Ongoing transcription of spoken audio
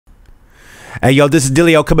Hey yo, this is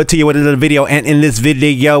Dilio coming to you with another video, and in this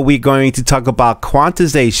video we're going to talk about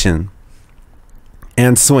quantization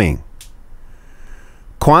and swing.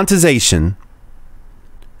 Quantization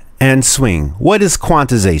and swing. What is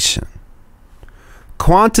quantization?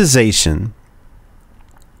 Quantization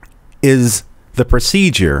is the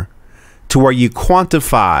procedure to where you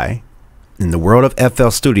quantify, in the world of FL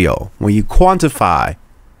Studio, when you quantify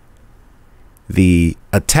the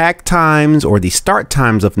attack times or the start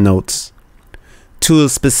times of notes to a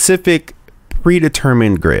specific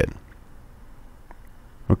predetermined grid.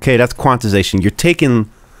 Okay, that's quantization. You're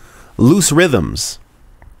taking loose rhythms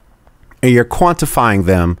and you're quantifying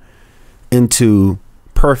them into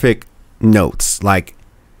perfect notes, like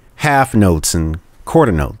half notes and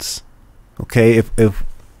quarter notes. Okay, if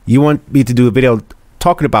you want me to do a video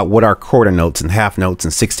talking about what are quarter notes and half notes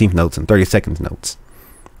and 16th notes and 32nd notes,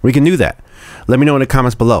 we can do that. Let me know in the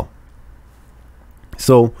comments below.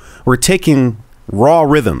 So we're taking raw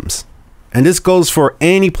rhythms, and this goes for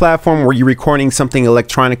any platform where you're recording something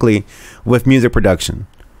electronically with music production.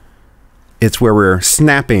 It's where we're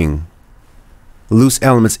snapping loose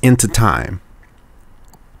elements into time.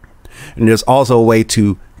 And there's also a way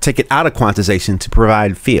to take it out of quantization to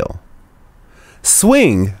provide feel.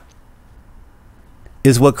 Swing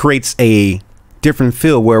is what creates a different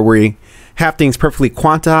feel, where we have things perfectly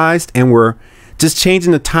quantized and we're just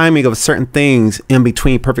changing the timing of certain things in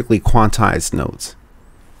between perfectly quantized notes.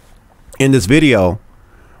 In this video,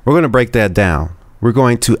 we're going to break that down. We're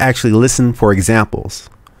going to actually listen for examples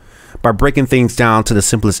by breaking things down to the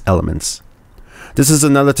simplest elements. This is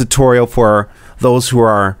another tutorial for those who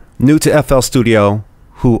are new to FL Studio,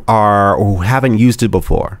 who haven't used it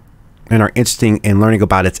before and are interested in learning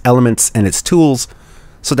about its elements and its tools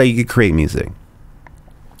so that you can create music.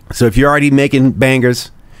 So if you're already making bangers,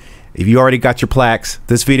 if you already got your plaques,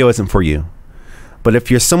 this video isn't for you. But if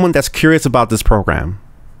you're someone that's curious about this program,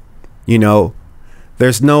 you know,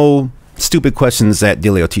 there's no stupid questions at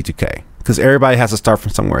Dilio T2K, because everybody has to start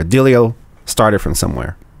from somewhere. Dilio started from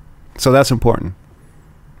somewhere. So that's important.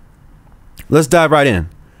 Let's dive right in.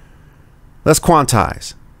 Let's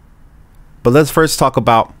quantize. But let's first talk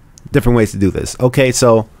about different ways to do this. Okay,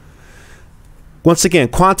 so once again,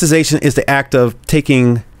 quantization is the act of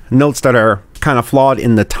taking notes that are kind of flawed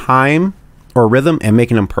in the time or rhythm and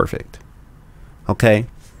making them perfect. Okay,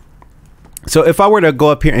 so if I were to go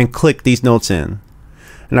up here and click these notes in,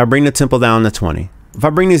 and I bring the tempo down to 20, if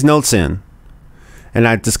I bring these notes in and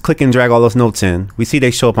I just click and drag all those notes in, we see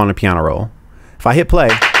they show up on the piano roll. If I hit play,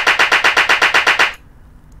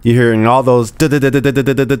 you're hearing all those,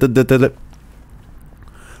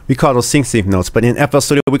 we call those sync notes, but in FL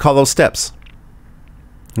Studio we call those steps.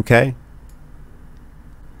 Okay,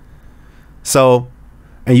 so,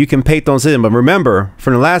 and you can paint those in, but remember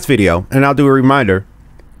from the last video, and I'll do a reminder,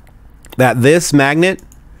 that this magnet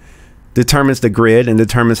determines the grid and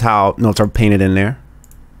determines how notes are painted in there.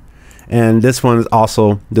 And this one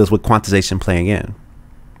also deals with quantization playing in.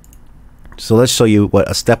 So let's show you what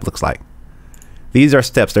a step looks like. These are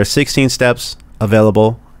steps. There are 16 steps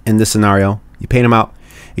available in this scenario. You paint them out,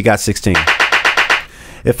 you got 16.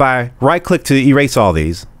 If I right click to erase all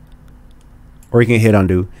these, or you can hit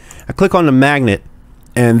undo, I click on the magnet,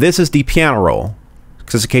 and this is the piano roll,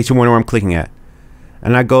 just in case you're wondering where I'm clicking at.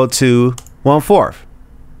 And I go to 1/4.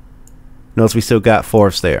 Notice we still got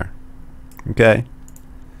fourths there. Okay,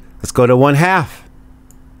 let's go to 1/2.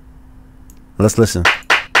 Let's listen.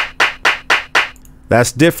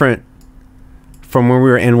 That's different from when we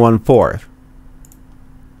were in 1/4.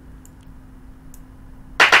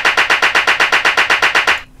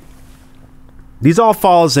 These all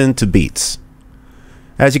falls into beats.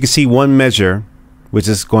 As you can see, one measure, which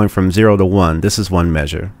is going from 0 to 1, this is one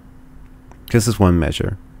measure. This is one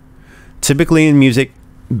measure. Typically in music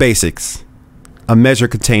basics, a measure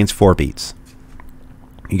contains 4 beats.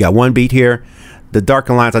 You got one beat here. The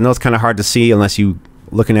darker lines, I know it's kind of hard to see unless you're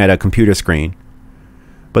looking at a computer screen,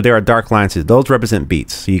 but there are dark lines here. Those represent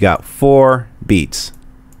beats. So you got 4 beats.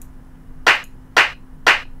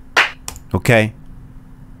 Okay,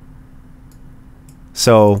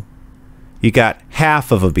 so you got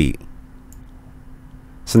half of a beat.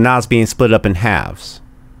 So now it's being split up in halves.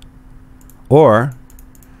 Or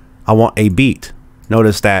I want a beat.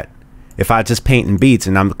 Notice that if I just paint in beats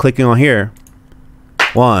and I'm clicking on here,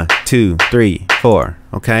 1, 2, 3, 4,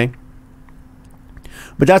 okay?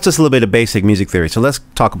 But that's just a little bit of basic music theory. So let's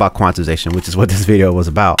talk about quantization, which is what this video was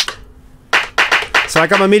about. So I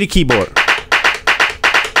got my MIDI keyboard.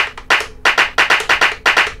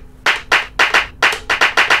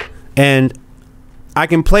 And I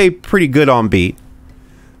can play pretty good on beat,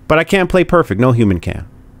 but I can't play perfect. No human can.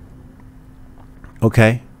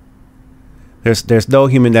 Okay. There's no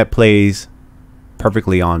human that plays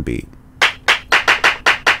perfectly on beat.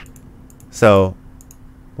 So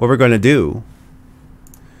what we're going to do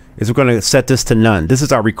is we're going to set this to none. This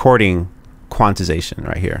is our recording quantization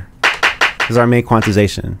right here. This is our main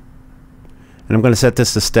quantization. And I'm going to set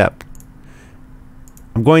this to step.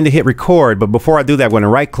 I'm going to hit record, but before I do that, I'm going to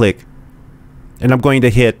right click and I'm going to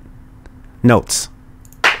hit notes.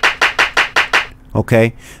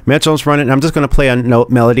 Okay, metronome's running. I'm just going to play a note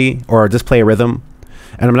melody or just play a rhythm,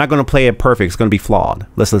 and I'm not going to play it perfect. It's going to be flawed.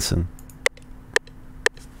 Let's listen.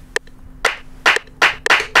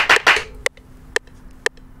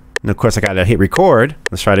 And of course, I got to hit record.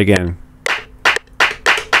 Let's try it again.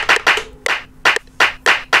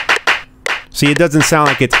 See, it doesn't sound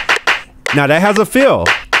like it's. Now that has a feel.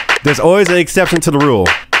 There's always an exception to the rule.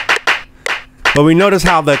 But we notice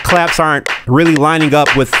how the claps aren't really lining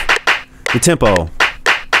up with the tempo.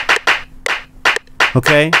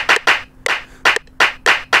 Okay.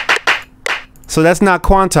 So that's not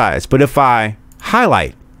quantized. But if I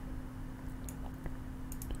highlight,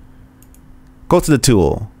 go to the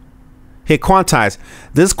tool, hit quantize.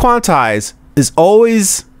 This quantize is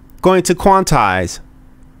always going to quantize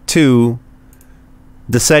to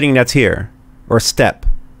the setting that's here, or step.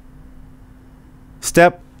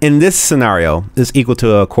 Step in this scenario is equal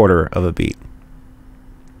to a quarter of a beat,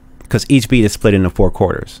 because each beat is split into 4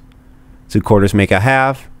 quarters. 2 quarters make a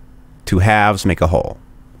half, 2 halves make a whole.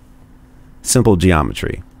 Simple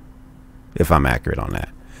geometry, if I'm accurate on that.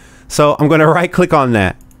 So I'm going to right click on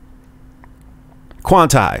that,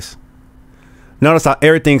 quantize. Notice how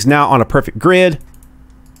everything's now on a perfect grid.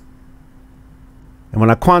 And when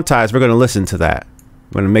I quantize, we're going to listen to that.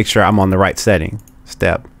 I'm going to make sure I'm on the right setting,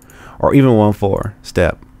 step, or even 1/4,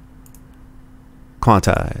 step,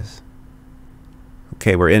 quantize.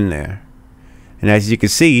 Okay, we're in there. And as you can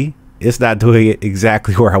see, it's not doing it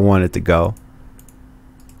exactly where I want it to go.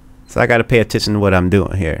 So I got to pay attention to what I'm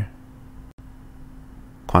doing here.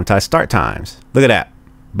 Quantize start times. Look at that.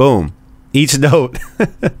 Boom. Each note.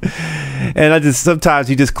 And sometimes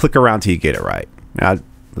you just click around till you get it right. Now,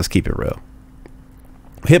 let's keep it real.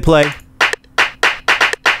 Hit play.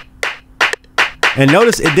 And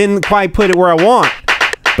notice it didn't quite put it where I want.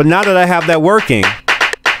 But now that I have that working,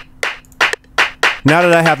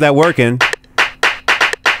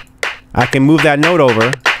 I can move that note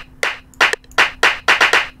over.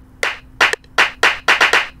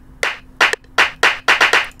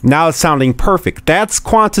 Now it's sounding perfect. That's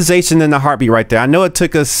quantization in the heartbeat right there. I know it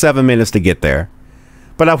took us 7 minutes to get there,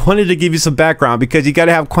 but I wanted to give you some background because you got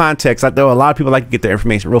to have context. I know a lot of people like to get their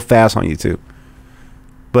information real fast on YouTube,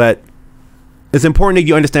 but it's important that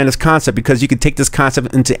you understand this concept, because you can take this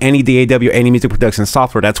concept into any DAW or any music production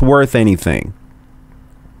software that's worth anything.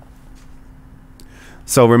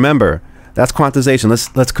 So remember, that's quantization.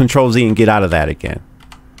 Let's Control Z and get out of that again.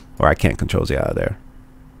 Or I can't Control Z out of there.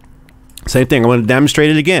 Same thing. I'm going to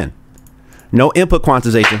demonstrate it again. No input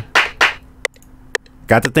quantization.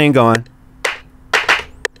 Got the thing going.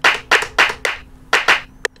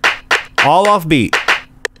 All off beat.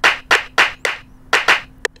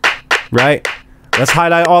 Right? Let's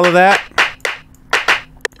highlight all of that.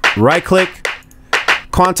 Right click.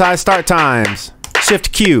 Quantize start times.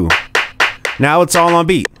 Shift Q. Now it's all on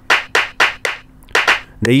beat.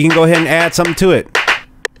 Now you can go ahead and add something to it.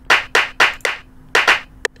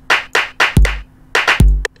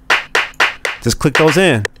 Just click those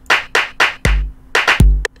in.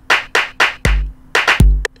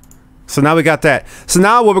 So now we got that. So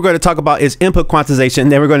now what we're going to talk about is input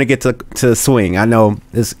quantization. Then we're going to get to swing. I know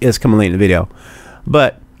it's coming late in the video,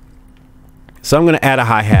 but so I'm going to add a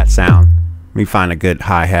hi-hat sound. Let me find a good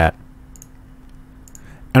hi-hat.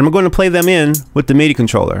 And I'm going to play them in with the MIDI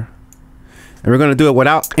controller. And we're going to do it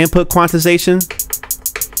without input quantization.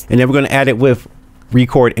 And then we're going to add it with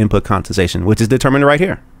record input quantization, which is determined right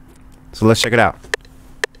here. So let's check it out.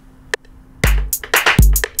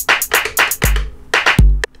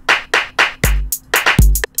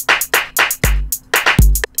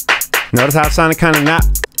 Notice how it sounded kind of not.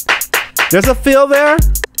 There's a feel there.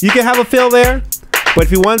 You can have a feel there. But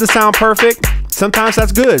if you want it to sound perfect, sometimes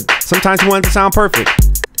that's good. Sometimes you want it to sound perfect.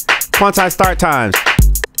 Quantize start times.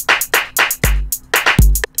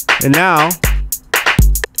 And now,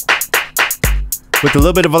 with the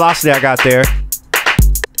little bit of velocity I got there,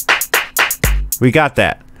 we got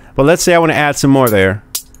that. But let's say I want to add some more there.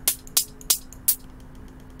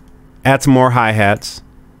 Add some more hi-hats.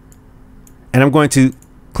 And I'm going to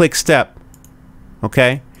click step.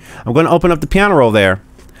 Okay? I'm going to open up the piano roll there.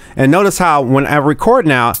 And notice how when I record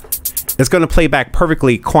now, it's going to play back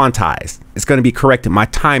perfectly quantized. It's going to be corrected. My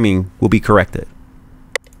timing will be corrected.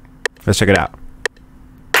 Let's check it out.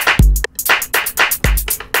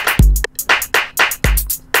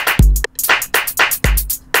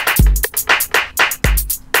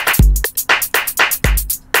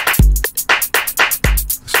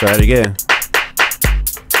 try it again.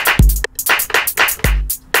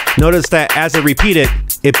 Notice that as I repeat it,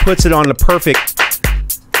 it puts it on the perfect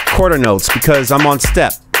quarter notes because I'm on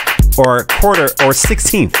step or quarter or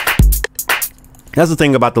 16th. That's the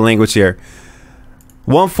thing about the language here.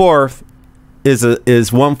 1/4 is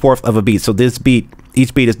 1/4 of a beat. So this beat,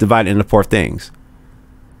 each beat is divided into 4 things.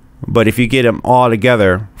 But if you get them all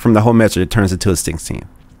together from the whole measure, it turns into a 16th.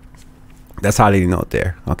 That's how they note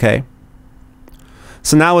there. Okay.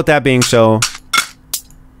 So now with that being shown,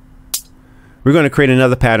 we're going to create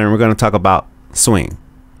another pattern. We're going to talk about swing.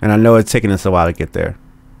 And I know it's taking us a while to get there,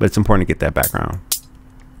 but it's important to get that background.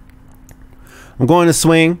 I'm going to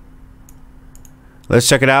swing. Let's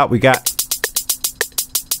check it out. We got,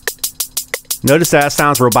 notice that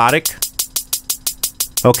sounds robotic.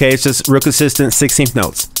 Okay, it's just real consistent 16th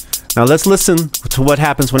notes. Now let's listen to what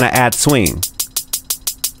happens when I add swing.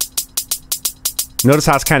 Notice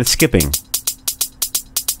how it's kind of skipping.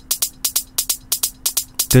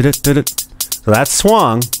 So that's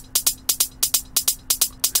swung.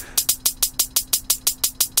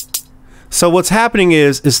 So what's happening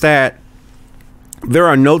is that there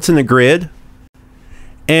are notes in the grid.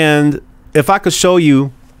 And if I could show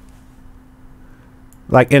you,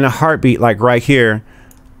 like in a heartbeat, like right here,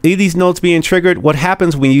 these notes being triggered, what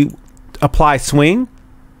happens when you apply swing?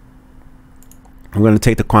 I'm going to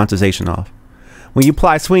take the quantization off. When you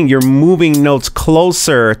apply swing, you're moving notes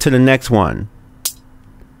closer to the next one.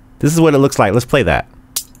 This is what it looks like. Let's play that.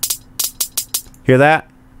 Hear that?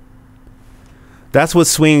 That's what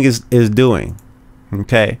swing is doing.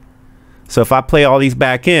 Okay. So if I play all these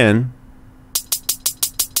back in,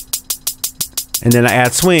 and then I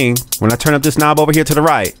add swing, when I turn up this knob over here to the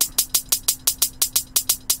right,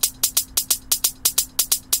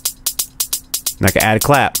 and I can add a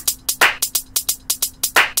clap.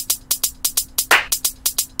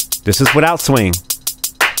 This is without swing.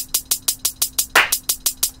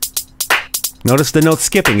 Notice the note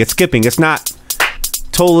skipping. It's skipping. It's not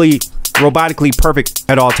totally robotically perfect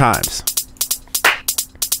at all times.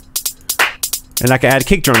 And I can add a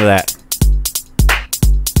kick drum to that.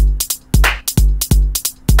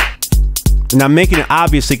 And I'm making it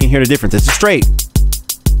obvious so you can hear the difference. It's straight.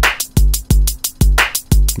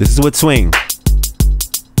 This is with swing.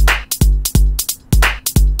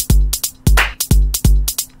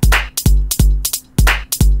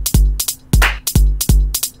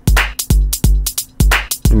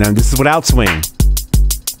 And now this is without swing.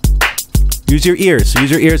 Use your ears.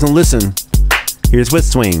 Use your ears and listen. Here's with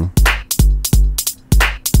swing.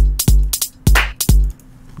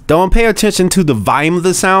 Don't pay attention to the volume of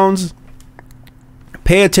the sounds.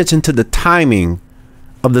 Pay attention to the timing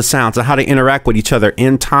of the sounds and how they interact with each other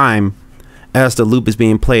in time as the loop is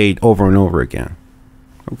being played over and over again.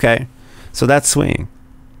 Okay, so that's swing.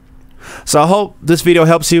 So I hope this video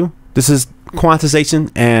helps you. This is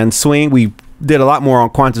quantization and swing. We did a lot more on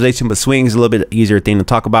quantization, but swing is a little bit easier thing to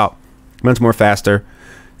talk about. Much more faster.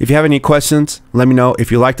 If you have any questions, let me know.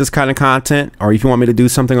 If you like this kind of content, or if you want me to do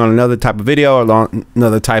something on another type of video or on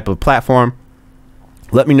another type of platform,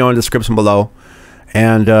 let me know in the description below.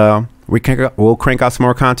 And we'll crank out some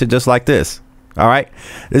more content just like this. All right.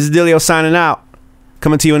 This is Delio signing out.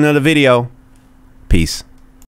 Coming to you in another video. Peace.